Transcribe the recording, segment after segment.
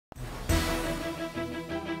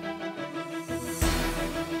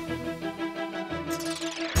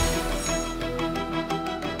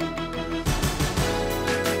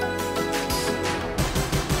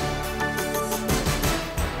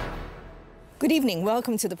Good evening.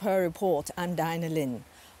 Welcome to the Pearl Report. I'm Diana Lin.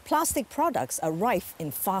 Plastic products are rife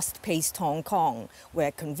in fast-paced Hong Kong,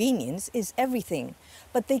 where convenience is everything.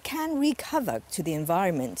 But they can wreak havoc to the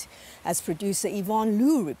environment. As producer Yvonne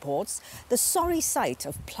Lou reports, the sorry sight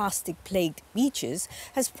of plastic-plagued beaches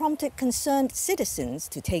has prompted concerned citizens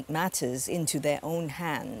to take matters into their own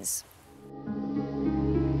hands.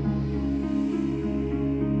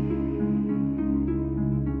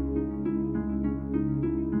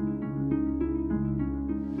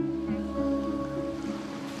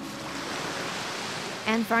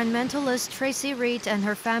 Environmentalist Tracy Reed and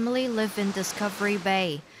her family live in Discovery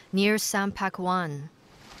Bay, near Sampak Wan.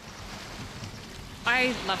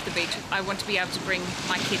 I love the beach. I want to be able to bring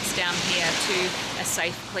my kids down here to a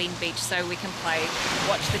safe, clean beach so we can play,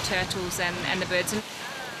 watch the turtles and the birds.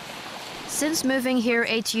 Since moving here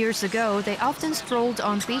 8 years ago, they often strolled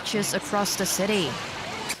on beaches across the city.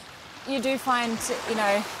 You do find,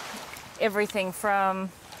 everything from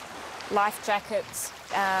life jackets,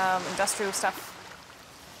 industrial stuff.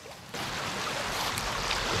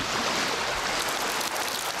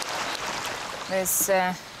 There's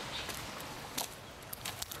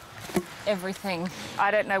everything. I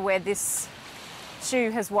don't know where this shoe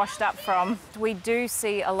has washed up from. We do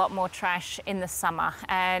see a lot more trash in the summer,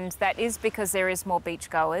 and that is because there is more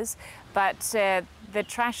beachgoers. But the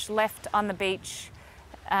trash left on the beach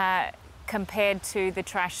compared to the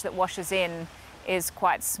trash that washes in is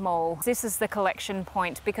quite small. This is the collection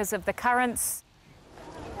point because of the currents.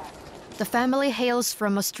 The family hails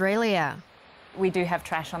from Australia. We do have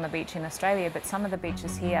trash on the beach in Australia, but some of the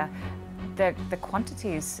beaches here, the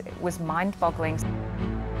quantities was mind-boggling.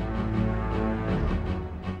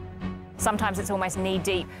 Sometimes it's almost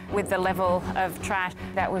knee-deep with the level of trash.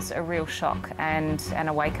 That was a real shock and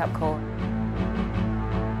a wake-up call.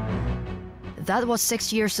 That was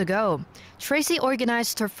 6 years ago. Tracy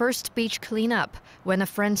organized her first beach cleanup when a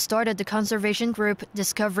friend started the conservation group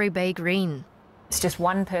Discovery Bay Green. It's just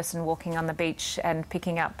one person walking on the beach and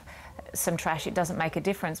picking up some trash. It doesn't make a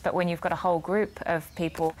difference, but when you've got a whole group of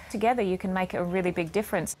people together, you can make a really big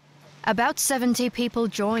difference. About 70 people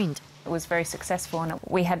joined. It was very successful, and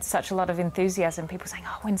we had such a lot of enthusiasm. People saying,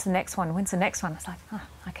 "Oh, when's the next one? When's the next one?" It's like, "Oh,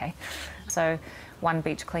 okay." So one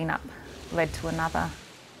beach cleanup led to another.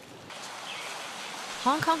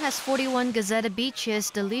 Hong Kong has 41 gazetted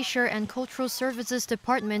beaches. The Leisure and Cultural Services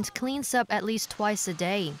Department cleans up at least twice a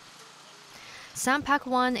day. Sampak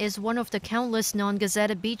Wan is one of the countless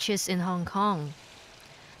non-gazetted beaches in Hong Kong.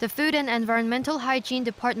 The Food and Environmental Hygiene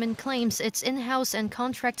Department claims its in-house and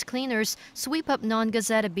contract cleaners sweep up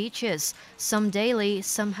non-gazetted beaches, some daily,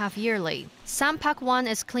 some half-yearly. Sampak Wan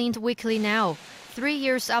is cleaned weekly now, 3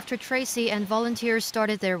 years after Tracy and volunteers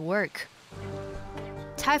started their work.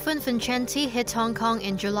 Typhoon Vincenti hit Hong Kong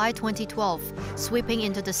in July 2012, sweeping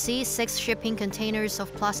into the sea 6 shipping containers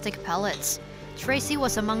of plastic pellets. Tracy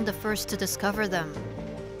was among the first to discover them.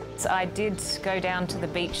 So I did go down to the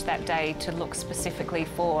beach that day to look specifically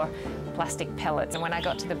for plastic pellets. And when I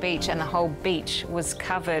got to the beach and the whole beach was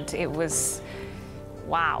covered, it was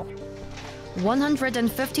wow.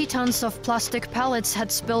 150 tons of plastic pellets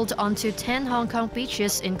had spilled onto 10 Hong Kong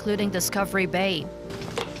beaches, including Discovery Bay.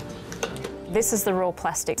 This is the raw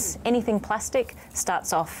plastics. Anything plastic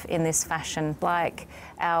starts off in this fashion, like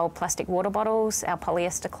our plastic water bottles, our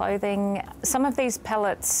polyester clothing. Some of these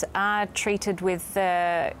pellets are treated with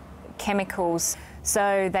chemicals,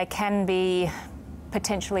 so they can be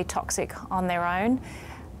potentially toxic on their own.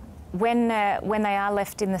 When they are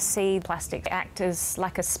left in the sea, plastic acts as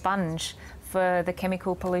like a sponge for the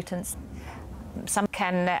chemical pollutants. Some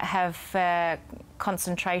can have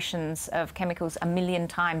concentrations of chemicals 1,000,000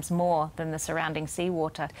 times more than the surrounding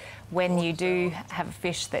seawater. When you do have a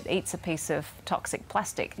fish that eats a piece of toxic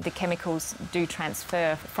plastic, the chemicals do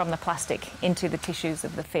transfer from the plastic into the tissues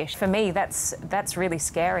of the fish. For me, that's really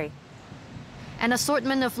scary. An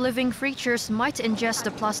assortment of living creatures might ingest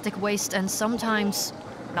the plastic waste and sometimes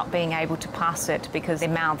not being able to pass it because their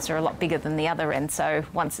mouths are a lot bigger than the other end, so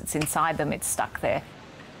once it's inside them, it's stuck there.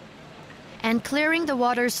 And clearing the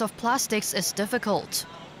waters of plastics is difficult.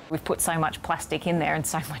 We've put so much plastic in there and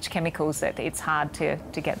so much chemicals that it's hard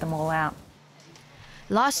to get them all out.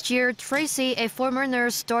 Last year, Tracy, a former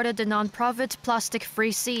nurse, started the non-profit Plastic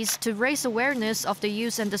Free Seas to raise awareness of the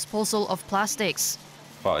use and disposal of plastics.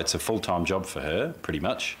 Well, it's a full-time job for her, pretty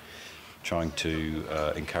much, trying to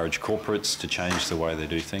encourage corporates to change the way they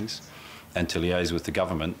do things and to liaise with the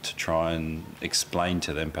government to try and explain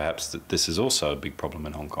to them perhaps that this is also a big problem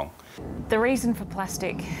in Hong Kong. The reason for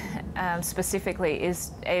plastic specifically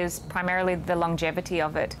is primarily the longevity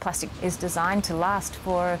of it. Plastic is designed to last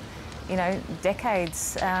for,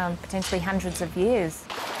 decades, potentially hundreds of years.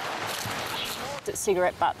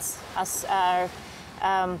 cigarette butts are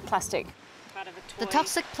plastic. The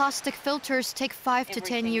toxic plastic filters take 5 to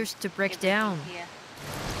 10 years to break down.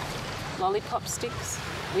 Lollipop sticks,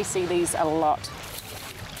 we see these a lot.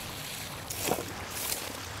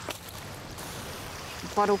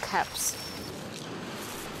 Bottle caps.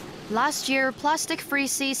 Last year, Plastic Free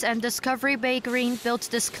Seas and Discovery Bay Green built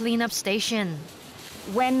this cleanup station.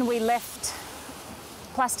 When we left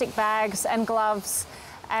plastic bags and gloves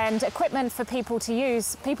and equipment for people to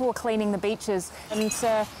use, people were cleaning the beaches, and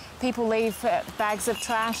people leave bags of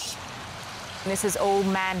trash. This is all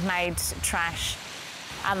man-made trash.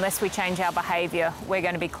 Unless we change our behaviour, we're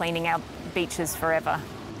going to be cleaning our beaches forever.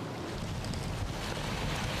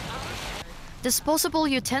 Disposable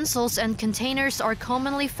utensils and containers are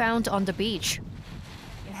commonly found on the beach.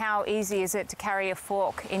 How easy is it to carry a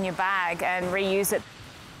fork in your bag and reuse it?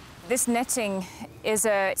 This netting is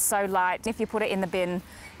so light. If you put it in the bin,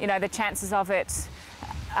 you know, the chances of it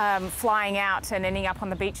flying out and ending up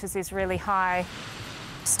on the beaches is really high.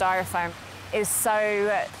 Styrofoam is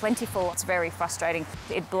so plentiful. It's very frustrating.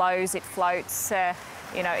 It blows, it floats,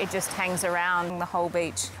 you know, it just hangs around the whole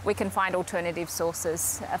beach. We can find alternative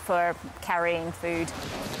sources for carrying food.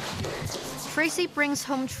 Tracy brings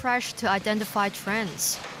home trash to identify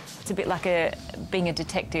trends. It's a bit like being a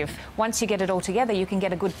detective. Once you get it all together, you can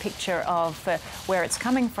get a good picture of where it's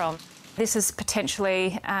coming from. This is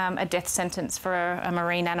potentially a death sentence for a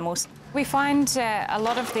marine animal. We find a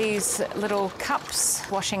lot of these little cups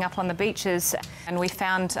washing up on the beaches, and we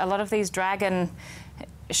found a lot of these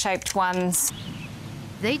dragon-shaped ones.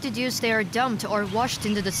 They deduce they are dumped or washed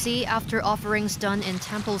into the sea after offerings done in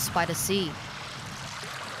temples by the sea.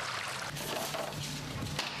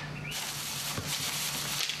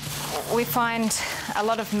 We find a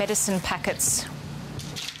lot of medicine packets.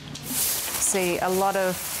 See a lot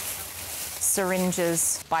of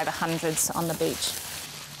syringes by the hundreds on the beach.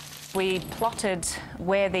 We plotted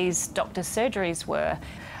where these doctors' surgeries were.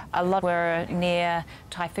 A lot were near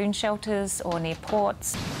typhoon shelters or near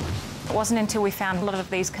ports. It wasn't until we found a lot of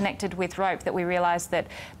these connected with rope that we realised that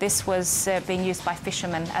this was being used by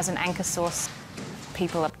fishermen as an anchor source.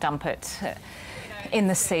 People dump it in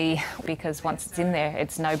the sea because once it's in there,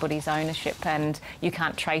 it's nobody's ownership and you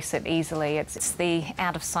can't trace it easily. It's the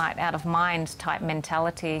out of sight, out of mind type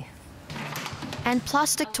mentality. And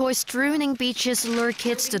plastic toys strewing beaches lure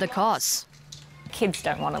kids to the cause. Kids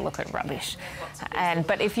don't want to look at rubbish,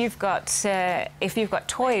 but if you've got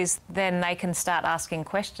toys, then they can start asking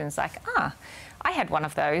questions like, I had one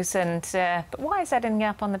of those, and but why is that ending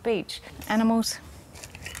up on the beach? Animals.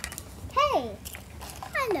 Hey,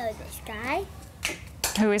 I know this guy.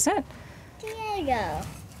 Who is it? Diego. I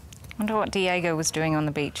wonder what Diego was doing on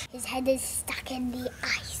the beach. His head is stuck in the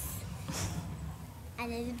ice,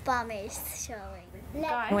 and his bum is showing.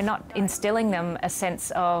 We're not instilling them a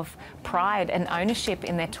sense of pride and ownership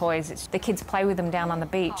in their toys. The kids play with them down on the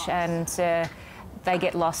beach and they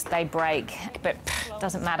get lost, they break, but it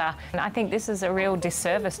doesn't matter. And I think this is a real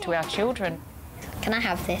disservice to our children. Can I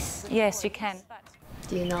have this? Yes, you can.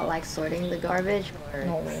 Do you not like sorting the garbage? Or?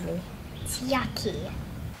 Not really. It's yucky.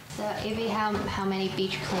 So, Evie, how many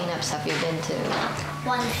beach cleanups have you been to?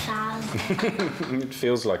 1,000. It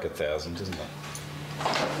feels like 1,000, doesn't it?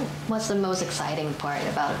 What's the most exciting part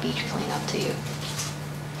about a beach cleanup to you?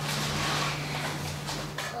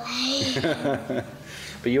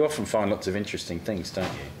 But you often find lots of interesting things, don't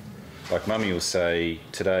you? Like Mummy will say,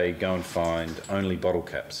 today go and find only bottle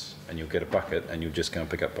caps, and you'll get a bucket and you'll just go and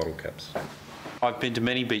pick up bottle caps. I've been to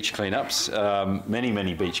many beach cleanups,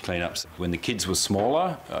 many beach cleanups. When the kids were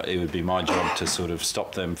smaller, it would be my job to sort of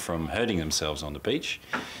stop them from hurting themselves on the beach.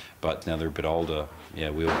 But now they're a bit older, yeah,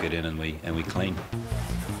 we all get in and we clean.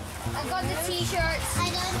 I got the t-shirts. I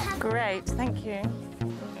don't have. Great, thank you.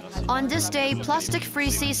 On this day, Plastic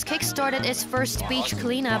Free Seas kickstarted its first beach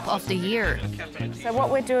cleanup of the year. So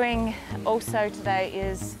what we're doing also today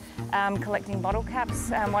is collecting bottle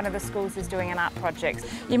caps. One of the schools is doing an art project.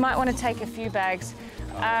 You might want to take a few bags.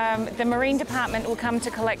 The Marine Department will come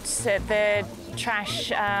to collect the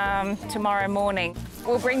trash tomorrow morning.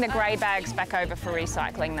 We'll bring the grey bags back over for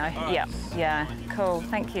recycling though. Yep, yeah, cool,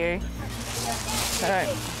 thank you. So.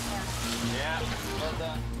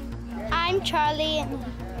 I'm Charlie.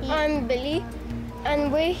 I'm Billy,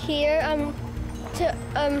 and we're here to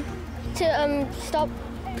stop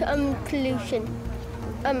pollution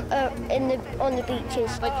on the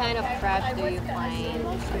beaches. What kind of crabs do you find?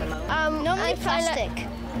 Normally plastic.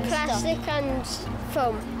 Plastic and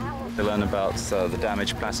foam. They learn about the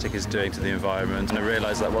damage plastic is doing to the environment, and they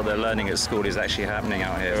realise that what they're learning at school is actually happening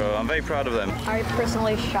out here. So I'm very proud of them. Are you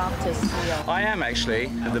personally shocked to see I am actually.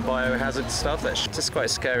 The biohazard stuff, that's just quite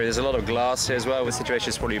scary. There's a lot of glass here as well. The situation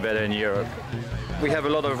is probably better in Europe. We have a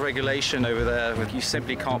lot of regulation over there. You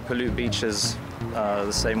simply can't pollute beaches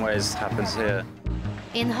the same way as happens here.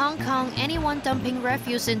 In Hong Kong, anyone dumping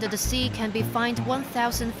refuse into the sea can be fined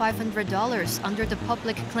 $1,500 under the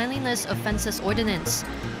Public Cleanliness Offences Ordinance,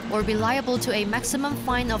 or be liable to a maximum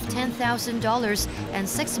fine of $10,000 and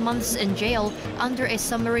 6 months in jail under a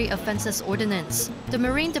Summary Offences Ordinance. The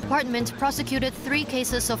Marine Department prosecuted 3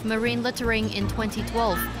 cases of marine littering in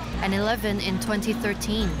 2012 and 11 in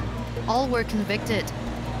 2013. All were convicted.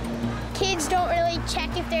 Kids don't really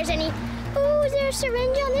check if there's any, oh, is there a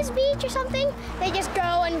syringe on this beach or something? They just go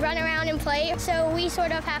and run around and play, so we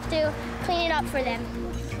sort of have to clean it up for them.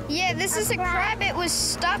 Yeah, this is a crab. It was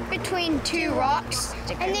stuck between 2 rocks.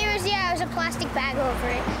 And there was a plastic bag over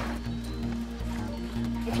it.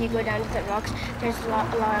 If you go down to the rocks, there's a lot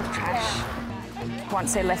of trash.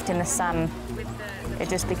 Once they're left in the sun, it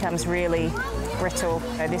just becomes really brittle.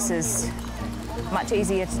 So this is much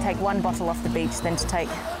easier to take 1 bottle off the beach than to take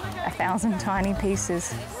 1,000 tiny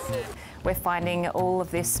pieces. We're finding all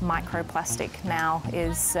of this microplastic now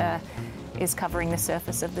is covering the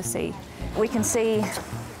surface of the sea. We can see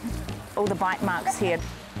all the bite marks here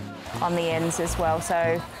on the ends as well,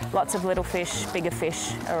 so lots of little fish, bigger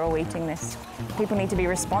fish are all eating this. People need to be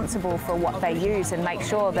responsible for what they use and make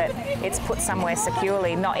sure that it's put somewhere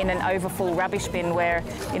securely, not in an overfull rubbish bin where,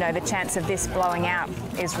 you know, the chance of this blowing out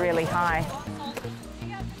is really high.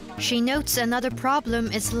 She notes another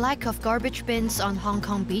problem is lack of garbage bins on Hong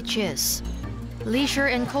Kong beaches. Leisure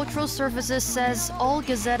and Cultural Services says all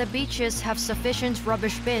Gazetta beaches have sufficient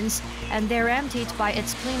rubbish bins and they're emptied by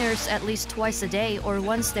its cleaners at least twice a day or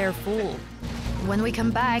once they're full. When we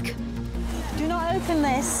come back, Do not open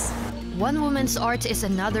this. one woman's art is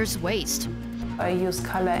another's waste. I use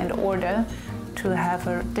color and order to have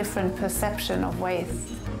a different perception of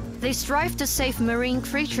waste. They strive to save marine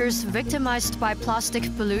creatures victimized by plastic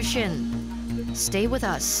pollution. Stay with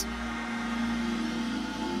us.